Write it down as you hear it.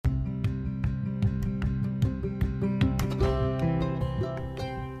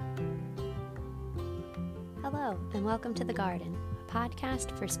Hello, and welcome to The Garden, a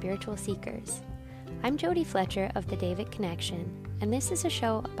podcast for spiritual seekers. I'm Jody Fletcher of the David Connection, and this is a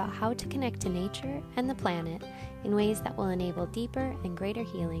show about how to connect to nature and the planet in ways that will enable deeper and greater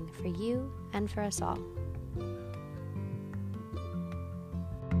healing for you and for us all.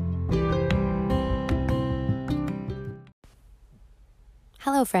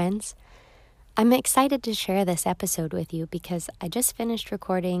 Hello, friends. I'm excited to share this episode with you because I just finished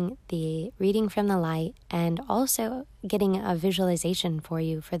recording the reading from the light and also getting a visualization for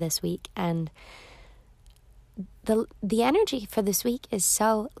you for this week. And the energy for this week is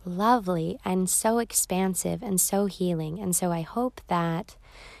so lovely and so expansive and so healing. And so I hope that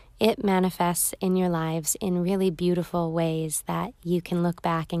it manifests in your lives in really beautiful ways that you can look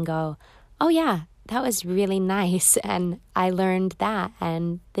back and go, oh yeah, that was really nice, and I learned that,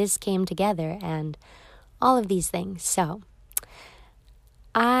 and this came together, and all of these things. So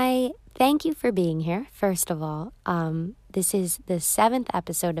I thank you for being here, first of all. This is the 7th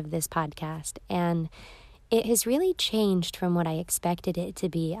episode of this podcast, and it has really changed from what I expected it to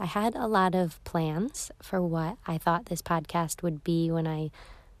be. I had a lot of plans for what I thought this podcast would be when I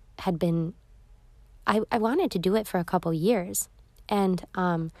wanted to do it for a couple years. And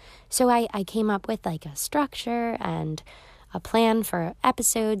so I came up with like a structure and a plan for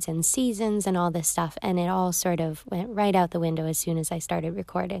episodes and seasons and all this stuff. And it all sort of went right out the window as soon as I started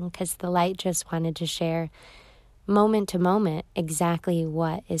recording, because the light just wanted to share moment to moment exactly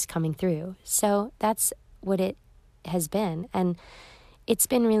what is coming through. So that's what it has been. And it's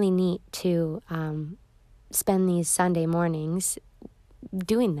been really neat to spend these Sunday mornings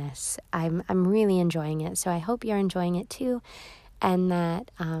doing this. I'm really enjoying it. So I hope you're enjoying it too. And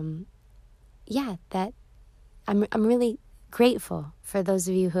that, that I'm really grateful for those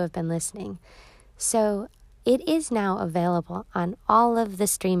of you who have been listening. So it is now available on all of the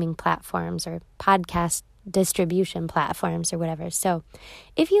streaming platforms or podcast distribution platforms or whatever. So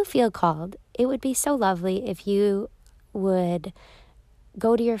if you feel called, it would be so lovely if you would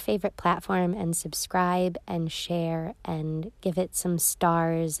go to your favorite platform and subscribe and share and give it some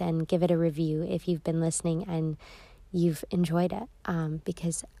stars and give it a review if you've been listening and you've enjoyed it,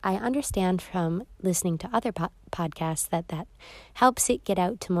 because I understand from listening to other podcasts that helps it get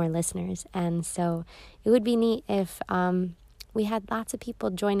out to more listeners. And so it would be neat if we had lots of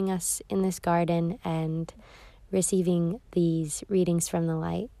people joining us in this garden and receiving these readings from the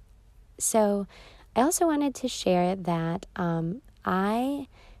light. So I also wanted to share that I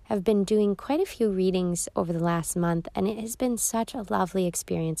have been doing quite a few readings over the last month, and it has been such a lovely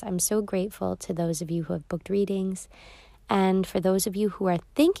experience. I'm so grateful to those of you who have booked readings, and for those of you who are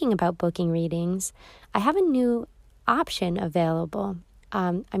thinking about booking readings, I have a new option available.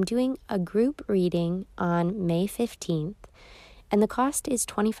 I'm doing a group reading on May 15th, and the cost is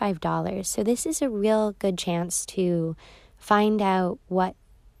 $25. So this is a real good chance to find out what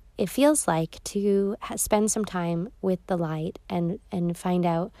it feels like to spend some time with the light and find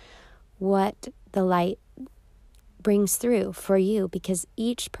out what the light brings through for you, because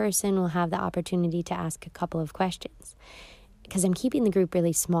each person will have the opportunity to ask a couple of questions, because I'm keeping the group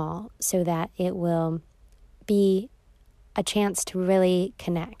really small so that it will be a chance to really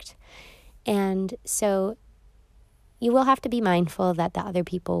connect. And so you will have to be mindful that the other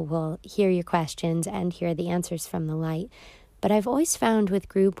people will hear your questions and hear the answers from the light. But I've always found with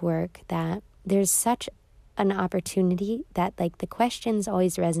group work that there's such an opportunity that like the questions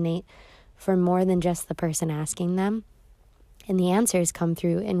always resonate for more than just the person asking them. And the answers come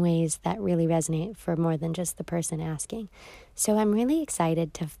through in ways that really resonate for more than just the person asking. So I'm really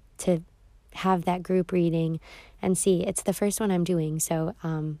excited to have that group reading and see. It's the first one I'm doing. So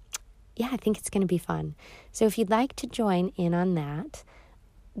I think it's going to be fun. So if you'd like to join in on that,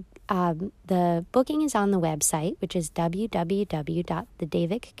 the booking is on the website, which is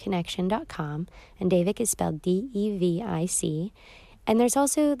www.thedavicconnection.com, and Davic is spelled D-E-V-I-C. And there's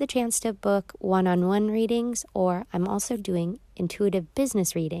also the chance to book one-on-one readings, or I'm also doing intuitive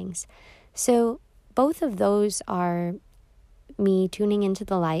business readings. So both of those are me tuning into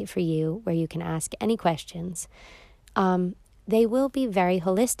the light for you, where you can ask any questions. They will be very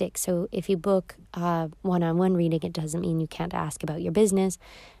holistic. So if you book a one-on-one reading, it doesn't mean you can't ask about your business.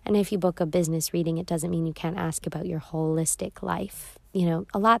 And if you book a business reading, it doesn't mean you can't ask about your holistic life. You know,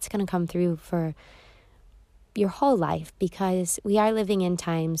 a lot's going to come through for your whole life, because we are living in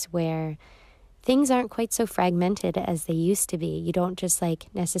times where things aren't quite so fragmented as they used to be. You don't just like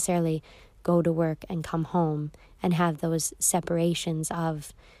necessarily go to work and come home and have those separations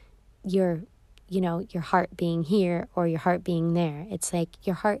of your heart being here or your heart being there. It's like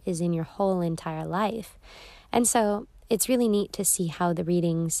your heart is in your whole entire life. And so it's really neat to see how the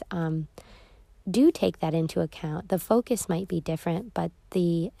readings do take that into account. The focus might be different, but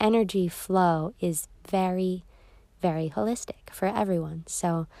the energy flow is very, very holistic for everyone.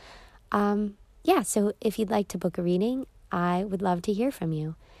 So, so if you'd like to book a reading, I would love to hear from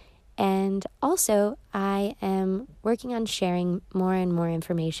you. And also, I am working on sharing more and more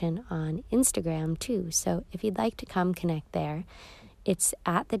information on Instagram too. So if you'd like to come connect there, it's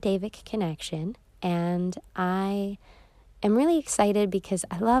at the Davik Connection. And I am really excited because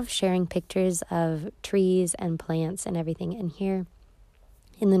I love sharing pictures of trees and plants and everything. And here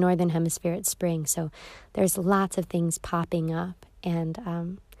in the Northern Hemisphere, it's spring. So there's lots of things popping up.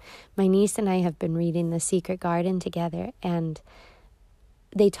 And my niece and I have been reading The Secret Garden together, and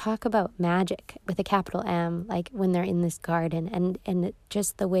they talk about magic with a capital M, like when they're in this garden, and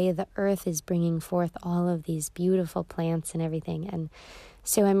just the way the earth is bringing forth all of these beautiful plants and everything. And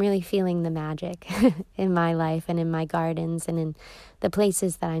so I'm really feeling the magic in my life and in my gardens and in the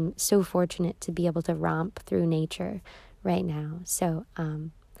places that I'm so fortunate to be able to romp through nature right now. So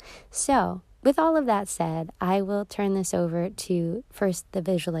with all of that said, I will turn this over to first the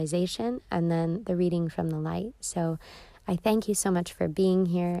visualization and then the reading from the light. So I thank you so much for being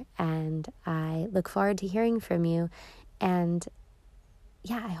here, and I look forward to hearing from you. And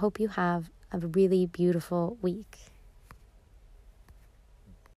I hope you have a really beautiful week.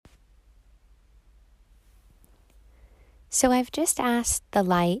 So I've just asked the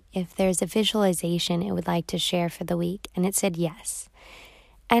light if there's a visualization it would like to share for the week, and it said yes.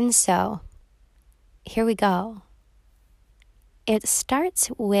 And so here we go. It starts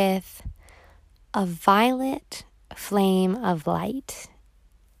with a violet flame of light,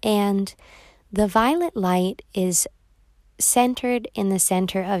 and the violet light is centered in the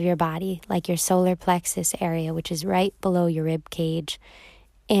center of your body, like your solar plexus area, which is right below your rib cage,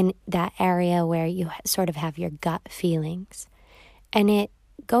 in that area where you sort of have your gut feelings. And it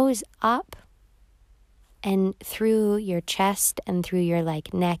goes up and through your chest and through your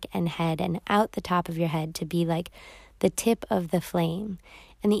neck and head and out the top of your head to be like the tip of the flame.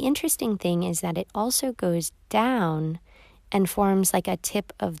 And the interesting thing is that it also goes down and forms like a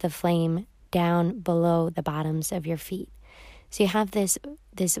tip of the flame down below the bottoms of your feet. So you have this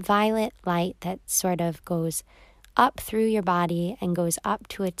violet light that sort of goes up through your body and goes up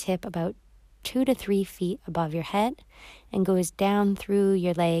to a tip about 2 to 3 feet above your head and goes down through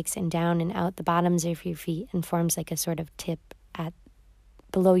your legs and down and out the bottoms of your feet and forms like a sort of tip at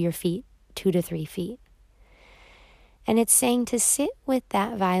below your feet, 2 to 3 feet. And it's saying to sit with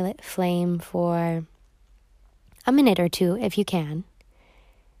that violet flame for a minute or two if you can.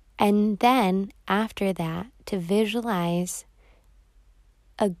 And then after that, to visualize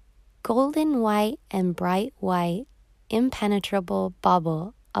a golden white and bright white, impenetrable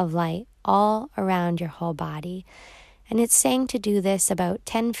bubble of light all around your whole body. And it's saying to do this about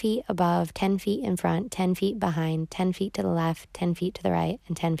 10 feet above, 10 feet in front, 10 feet behind, 10 feet to the left, 10 feet to the right,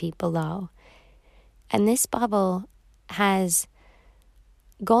 and 10 feet below. And this bubble has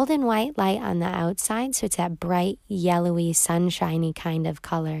golden white light on the outside, so it's that bright, yellowy, sunshiny kind of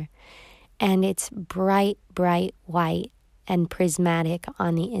color. And it's bright, bright white and prismatic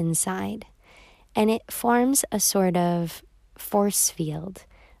on the inside. And it forms a sort of force field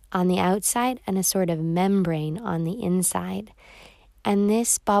on the outside and a sort of membrane on the inside. And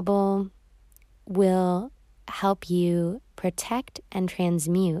this bubble will help you protect and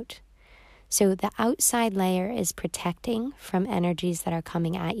transmute. So the outside layer is protecting from energies that are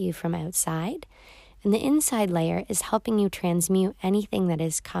coming at you from outside. And the inside layer is helping you transmute anything that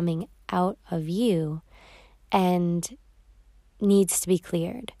is coming out of you and needs to be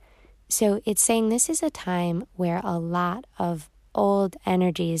cleared. So it's saying this is a time where a lot of old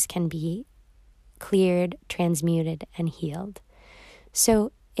energies can be cleared, transmuted, and healed.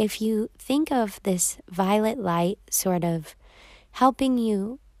 So if you think of this violet light sort of helping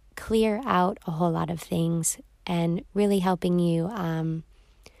you clear out a whole lot of things and really helping you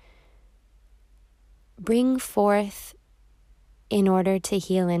bring forth in order to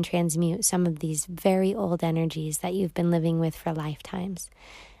heal and transmute some of these very old energies that you've been living with for lifetimes.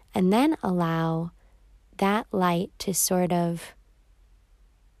 And then allow that light to sort of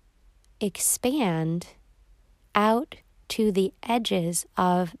expand out to the edges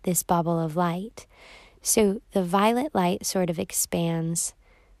of this bubble of light. So the violet light sort of expands.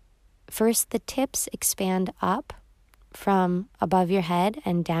 First, the tips expand up from above your head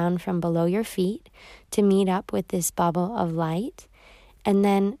and down from below your feet to meet up with this bubble of light. And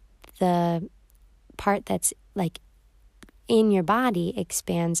then the part that's like in your body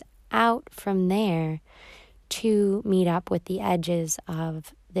expands out from there to meet up with the edges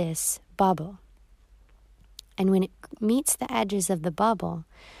of this bubble. And when it meets the edges of the bubble,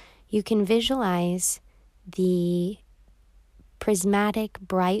 you can visualize the prismatic,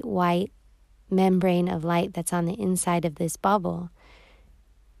 bright white membrane of light that's on the inside of this bubble,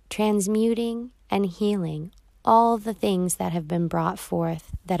 transmuting and healing all the things that have been brought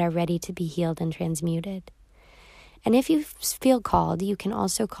forth that are ready to be healed and transmuted. And if you feel called, you can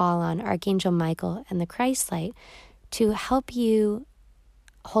also call on Archangel Michael and the Christ light to help you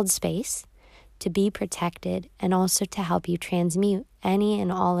hold space, to be protected, and also to help you transmute any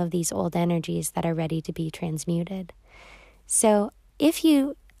and all of these old energies that are ready to be transmuted. So if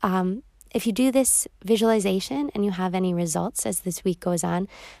you do this visualization and you have any results as this week goes on,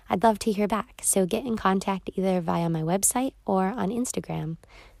 I'd love to hear back. So get in contact either via my website or on Instagram.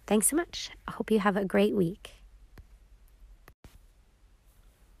 Thanks so much. I hope you have a great week.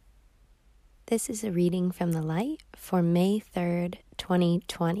 This is a reading from the light for May 3rd,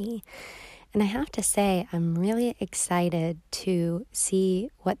 2020. And I have to say, I'm really excited to see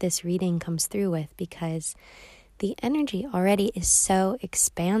what this reading comes through with, because the energy already is so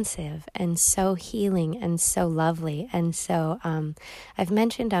expansive and so healing and so lovely. And so I've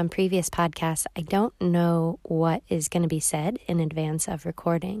mentioned on previous podcasts, I don't know what is going to be said in advance of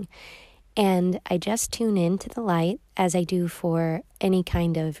recording. And I just tune into the light as I do for any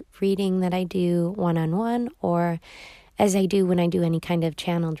kind of reading that I do one-on-one, or as I do when I do any kind of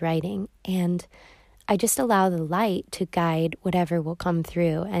channeled writing. And I just allow the light to guide whatever will come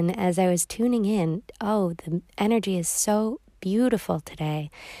through. And as I was tuning in, the energy is so beautiful today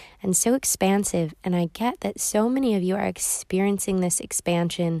and so expansive. And I get that so many of you are experiencing this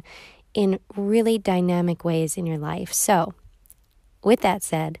expansion in really dynamic ways in your life. So with that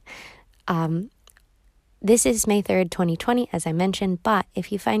said, this is May 3rd, 2020, as I mentioned. But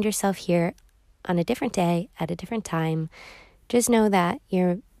if you find yourself here on a different day, at a different time, just know that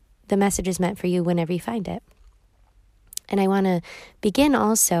the message is meant for you whenever you find it. And I want to begin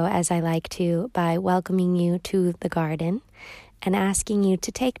also, as I like to, by welcoming you to the garden and asking you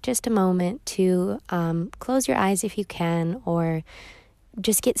to take just a moment to close your eyes if you can, or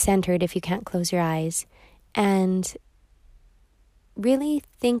just get centered if you can't close your eyes, and really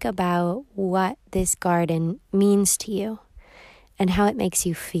think about what this garden means to you and how it makes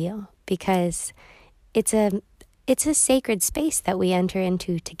you feel, because it's a sacred space that we enter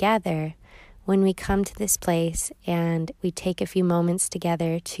into together when we come to this place and we take a few moments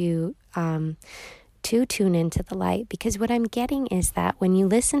together to tune into the light. Because what I'm getting is that when you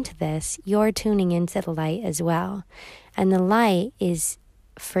listen to this, you're tuning into the light as well. And the light is,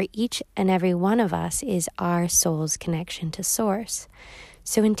 for each and every one of us, is our soul's connection to source.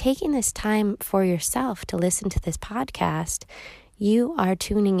 So in taking this time for yourself to listen to this podcast, you are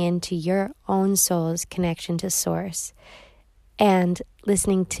tuning into your own soul's connection to source. And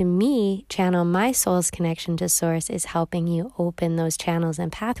listening to me channel my soul's connection to source is helping you open those channels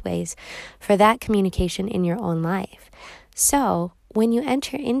and pathways for that communication in your own life. So when you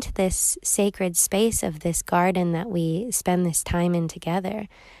enter into this sacred space of this garden that we spend this time in together,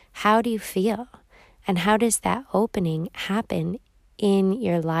 how do you feel? And how does that opening happen in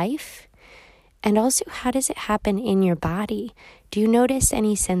your life? And also, how does it happen in your body? Do you notice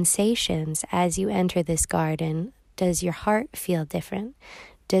any sensations as you enter this garden? Does your heart feel different?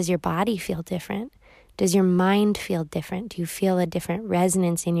 Does your body feel different? Does your mind feel different? Do you feel a different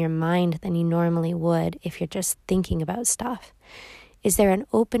resonance in your mind than you normally would if you're just thinking about stuff? Is there an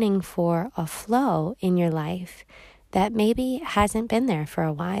opening for a flow in your life that maybe hasn't been there for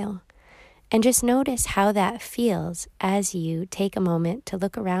a while? And just notice how that feels as you take a moment to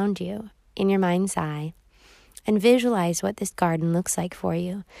look around you in your mind's eye and visualize what this garden looks like for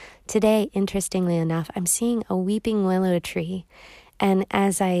you. Today, interestingly enough, I'm seeing a weeping willow tree. And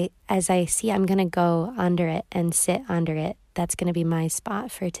as I see, I'm going to go under it and sit under it. That's going to be my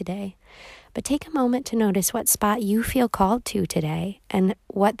spot for today. But take a moment to notice what spot you feel called to today and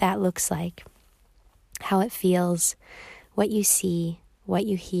what that looks like, how it feels, what you see, what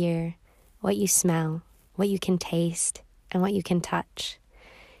you hear, what you smell, what you can taste, and what you can touch.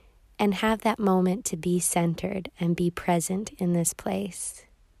 And have that moment to be centered and be present in this place.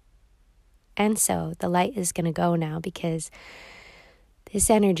 And so the light is going to go now, because this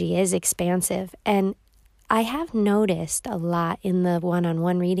energy is expansive. And I have noticed a lot in the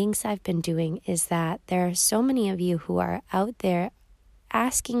one-on-one readings I've been doing is that there are so many of you who are out there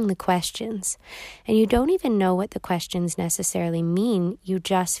asking the questions, and you don't even know what the questions necessarily mean. You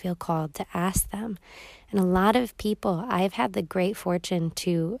just feel called to ask them. And a lot of people, I've had the great fortune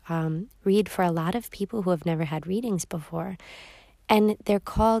to read for a lot of people who have never had readings before. And they're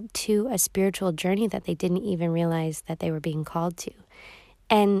called to a spiritual journey that they didn't even realize that they were being called to.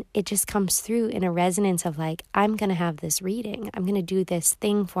 And it just comes through in a resonance of like, I'm going to have this reading. I'm going to do this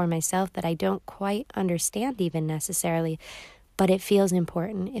thing for myself that I don't quite understand even necessarily, but it feels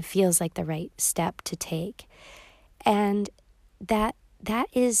important. It feels like the right step to take. And that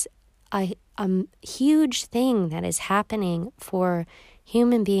is a huge thing that is happening for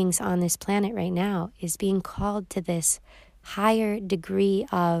human beings on this planet right now, is being called to this higher degree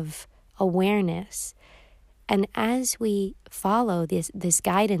of awareness. And as we follow this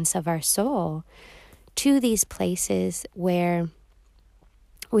guidance of our soul to these places where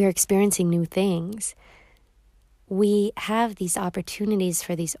we're experiencing new things, we have these opportunities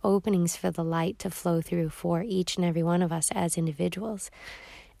for these openings for the light to flow through for each and every one of us as individuals.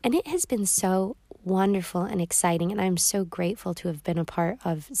 And it has been so wonderful and exciting, and I'm so grateful to have been a part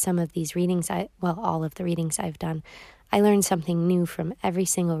of some of these readings. All of the readings I've done. I learn something new from every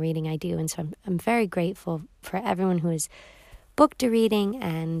single reading I do, and so I'm very grateful for everyone who has booked a reading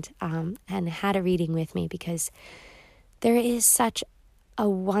and had a reading with me, because there is such a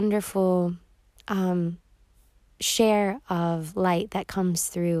wonderful share of light that comes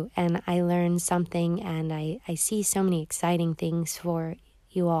through, and I learn something, and I see so many exciting things for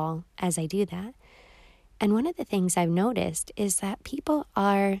you all as I do that. And one of the things I've noticed is that people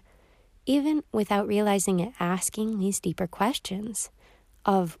are, even without realizing it, asking these deeper questions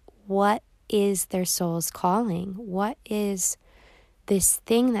of what is their soul's calling? What is this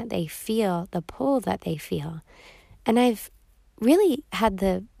thing that they feel, the pull that they feel? And I've really had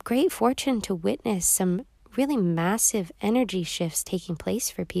the great fortune to witness some really massive energy shifts taking place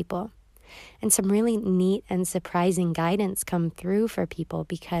for people, and some really neat and surprising guidance come through for people,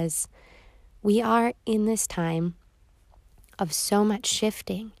 because we are in this time of so much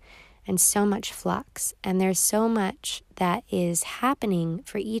shifting and so much flux, and there's so much that is happening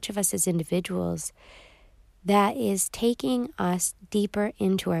for each of us as individuals that is taking us deeper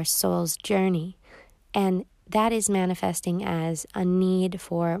into our soul's journey, and that is manifesting as a need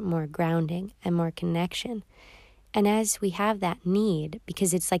for more grounding and more connection. And as we have that need,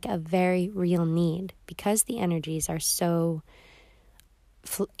 because it's like a very real need, because the energies are so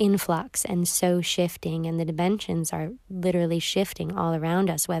in flux and so shifting, and the dimensions are literally shifting all around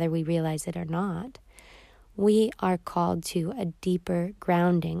us, whether we realize it or not, we are called to a deeper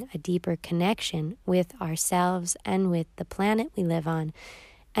grounding, a deeper connection with ourselves and with the planet we live on,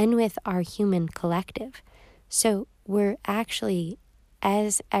 and with our human collective. So we're actually,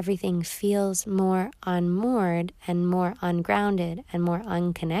 as everything feels more unmoored and more ungrounded and more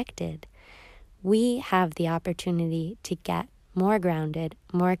unconnected, we have the opportunity to get more grounded,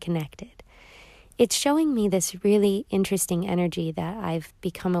 more connected. It's showing me this really interesting energy that I've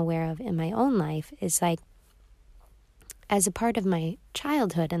become aware of in my own life, is like, as a part of my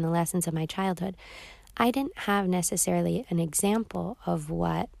childhood and the lessons of my childhood, I didn't have necessarily an example of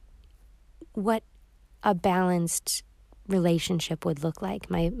what a balanced relationship would look like.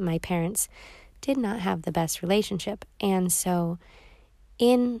 My parents did not have the best relationship. And so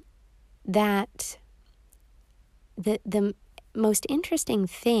in that, the most interesting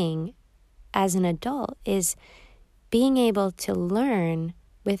thing as an adult is being able to learn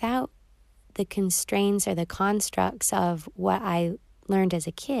without the constraints or the constructs of what I learned as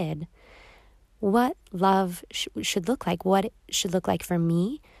a kid, what love should look like, what it should look like for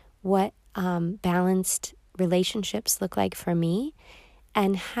me, what balanced relationships look like for me,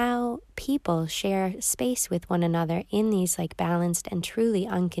 and how people share space with one another in these like balanced and truly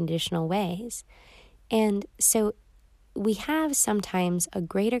unconditional ways. And so we have sometimes a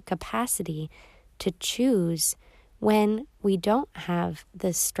greater capacity to choose when we don't have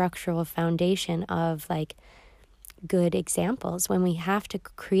the structural foundation of like good examples. When we have to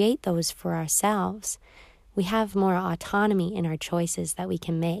create those for ourselves, we have more autonomy in our choices that we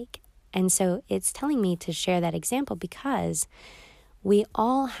can make. And so it's telling me to share that example, because we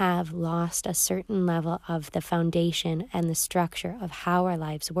all have lost a certain level of the foundation and the structure of how our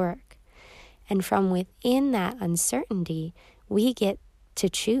lives work. And from within that uncertainty, we get to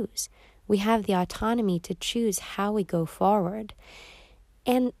choose. We have the autonomy to choose how we go forward.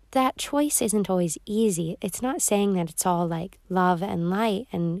 And that choice isn't always easy. It's not saying that it's all like love and light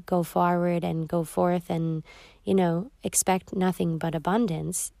and go forward and go forth and, expect nothing but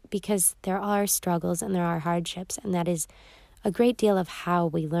abundance, because there are struggles and there are hardships. And that is a great deal of how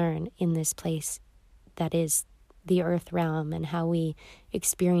we learn in this place that is the earth realm, and how we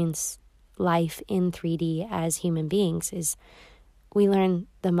experience life in 3D as human beings is we learn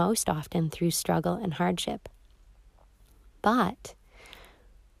the most often through struggle and hardship. But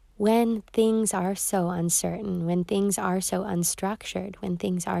when things are so uncertain, when things are so unstructured, when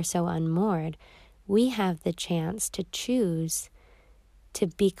things are so unmoored, we have the chance to choose to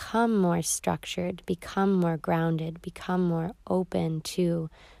become more structured, become more grounded, become more open to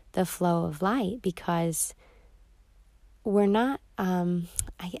the flow of light, because we're not, I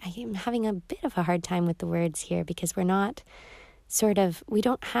am having a bit of a hard time with the words here, because we're not we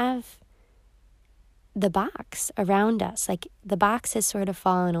don't have the box around us. Like, the box has sort of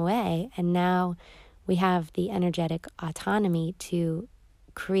fallen away, and now we have the energetic autonomy to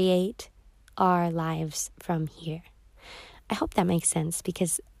create our lives from here. I hope that makes sense,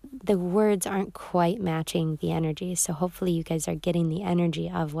 because the words aren't quite matching the energy. So hopefully you guys are getting the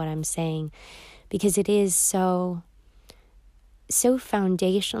energy of what I'm saying, because it is so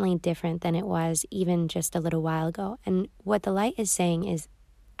foundationally different than it was even just a little while ago. And what the light is saying is,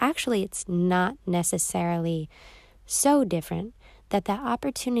 actually, it's not necessarily so different, that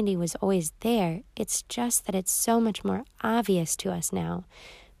opportunity was always there. It's just that it's so much more obvious to us now,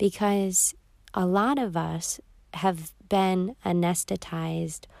 because a lot of us have been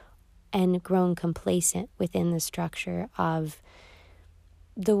anesthetized and grown complacent within the structure of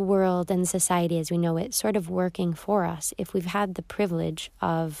the world and society as we know it, sort of working for us. If we've had the privilege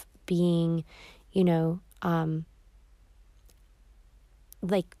of being,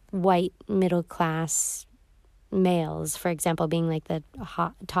 like white middle class males, for example, being like the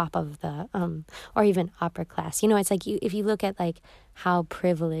top of the, or even upper class. It's like if you look at like how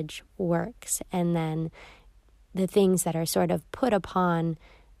privilege works, and then the things that are sort of put upon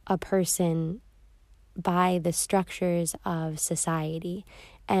a person by the structures of society,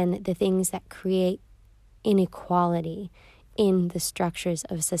 and the things that create inequality in the structures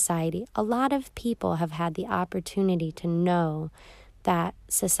of society. A lot of people have had the opportunity to know that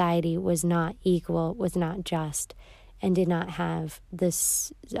society was not equal, was not just, and did not have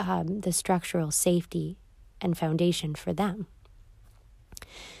this the structural safety and foundation for them.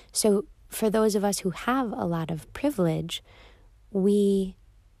 So for those of us who have a lot of privilege, we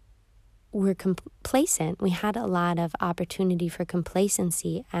were complacent. We had a lot of opportunity for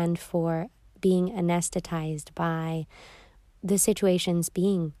complacency and for being anesthetized by the situations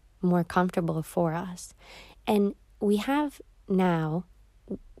being more comfortable for us. And we have now,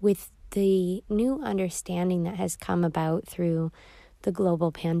 with the new understanding that has come about through the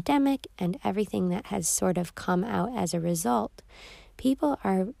global pandemic and everything that has sort of come out as a result, people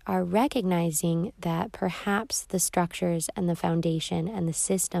are recognizing that perhaps the structures and the foundation and the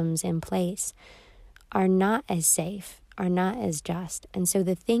systems in place are not as safe, are not as just. And so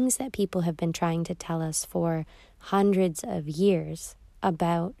the things that people have been trying to tell us for hundreds of years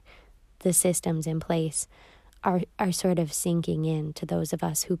about the systems in place are sort of sinking in to those of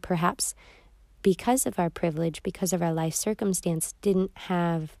us who perhaps, because of our privilege, because of our life circumstance, didn't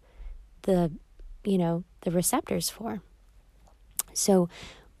have the receptors for. So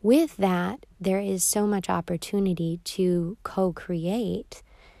with that, there is so much opportunity to co-create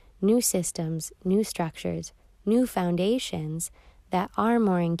new systems, new structures, new foundations that are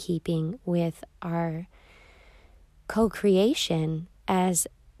more in keeping with our co-creation as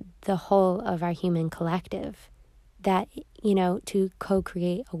the whole of our human collective. That, to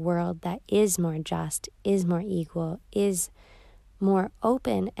co-create a world that is more just, is more equal, is more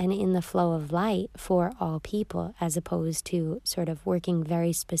open and in the flow of light for all people, as opposed to sort of working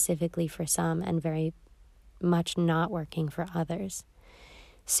very specifically for some and very much not working for others.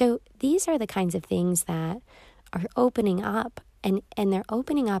 So these are the kinds of things that are opening up, and they're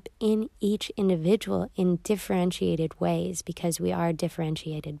opening up in each individual in differentiated ways, because we are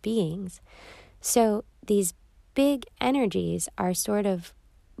differentiated beings. So these big energies are sort of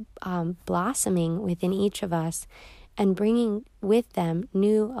blossoming within each of us, and bringing with them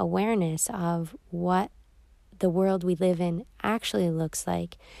new awareness of what the world we live in actually looks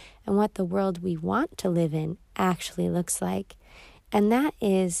like, and what the world we want to live in actually looks like. And that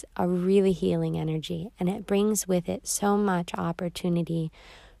is a really healing energy, and it brings with it so much opportunity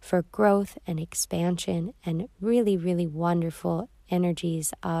for growth and expansion, and really, really wonderful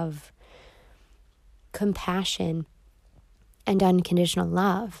energies of compassion and unconditional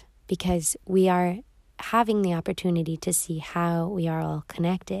love, because we are having the opportunity to see how we are all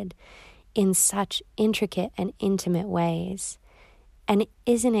connected in such intricate and intimate ways. And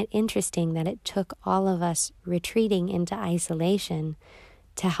isn't it interesting that it took all of us retreating into isolation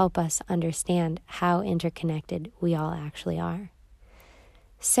to help us understand how interconnected we all actually are?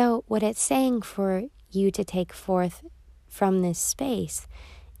 So what it's saying for you to take forth from this space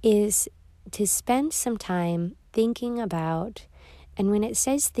is to spend some time thinking about, and when it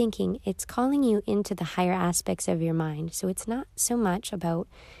says thinking, it's calling you into the higher aspects of your mind. So it's not so much about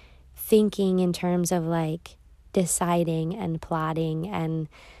thinking in terms of like deciding and plotting and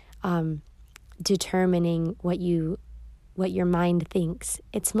determining what you what your mind thinks.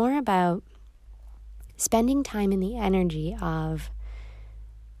 It's more about spending time in the energy of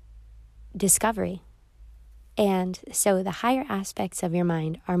discovery. And so the higher aspects of your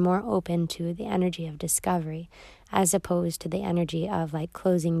mind are more open to the energy of discovery as opposed to the energy of like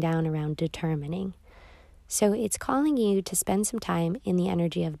closing down around determining. So it's calling you to spend some time in the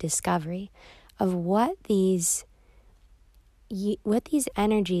energy of discovery of what these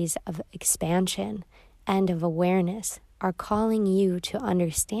energies of expansion and of awareness are calling you to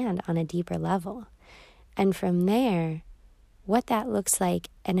understand on a deeper level. And from there, what that looks like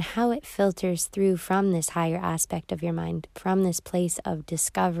and how it filters through from this higher aspect of your mind, from this place of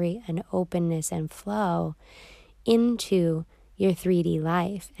discovery and openness and flow into your 3D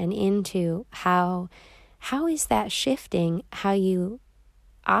life and into how is that shifting how you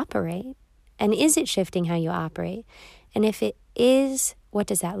operate? And is it shifting how you operate? And if it is, what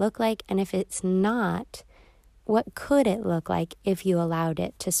does that look like? And if it's not, what could it look like if you allowed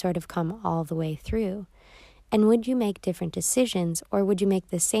it to sort of come all the way through? And would you make different decisions, or would you make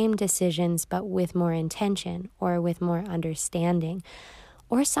the same decisions but with more intention or with more understanding,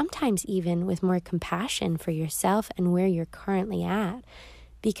 or sometimes even with more compassion for yourself and where you're currently at?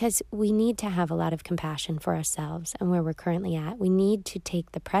 Because we need to have a lot of compassion for ourselves and where we're currently at. We need to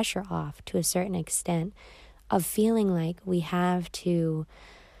take the pressure off to a certain extent of feeling like we have to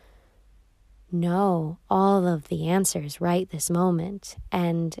know all of the answers right this moment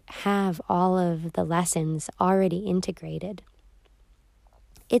and have all of the lessons already integrated.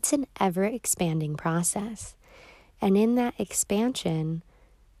 It's an ever-expanding process. And in that expansion,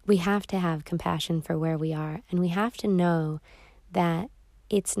 we have to have compassion for where we are. And we have to know that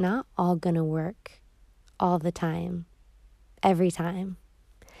it's not all going to work all the time, every time.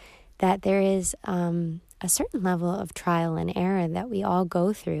 That there is a certain level of trial and error that we all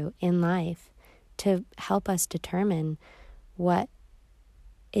go through in life to help us determine what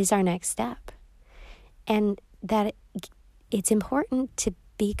is our next step. And that it's important to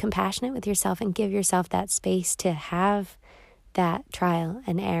be compassionate with yourself and give yourself that space to have that trial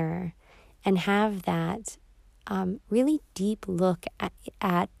and error and have that really deep look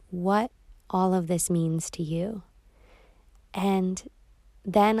at what all of this means to you. And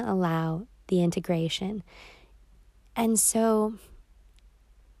then allow the integration. And so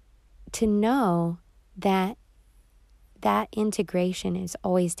to know that that integration is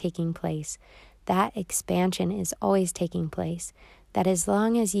always taking place, that expansion is always taking place, that as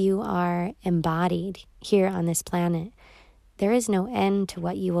long as you are embodied here on this planet, there is no end to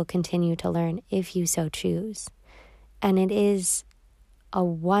what you will continue to learn if you so choose. And it is a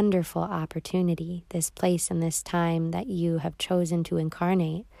wonderful opportunity, this place and this time that you have chosen to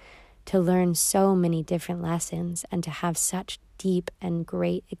incarnate, to learn so many different lessons and to have such deep and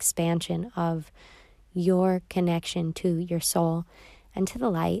great expansion of your connection to your soul and to the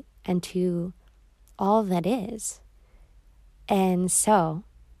light and to all that is. And so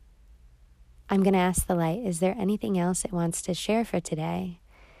I'm going to ask the light, is there anything else it wants to share for today?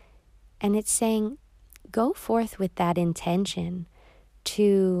 And it's saying, go forth with that intention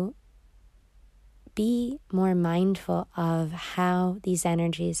to be more mindful of how these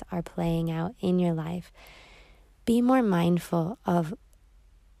energies are playing out in your life. Be more mindful of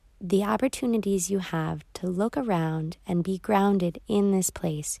the opportunities you have to look around and be grounded in this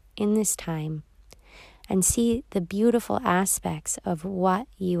place, in this time, and see the beautiful aspects of what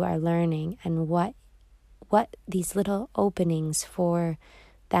you are learning and what these little openings for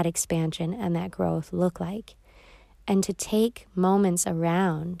that expansion and that growth look like. And to take moments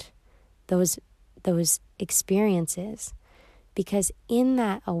around those experiences, because in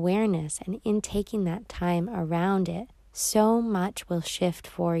that awareness and in taking that time around it, so much will shift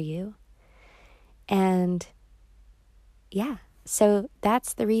for you. And yeah, so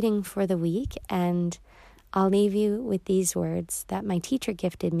that's the reading for the week. And I'll leave you with these words that my teacher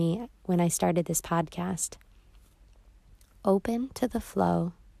gifted me when I started this podcast. Open to the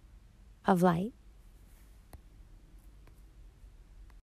flow of light.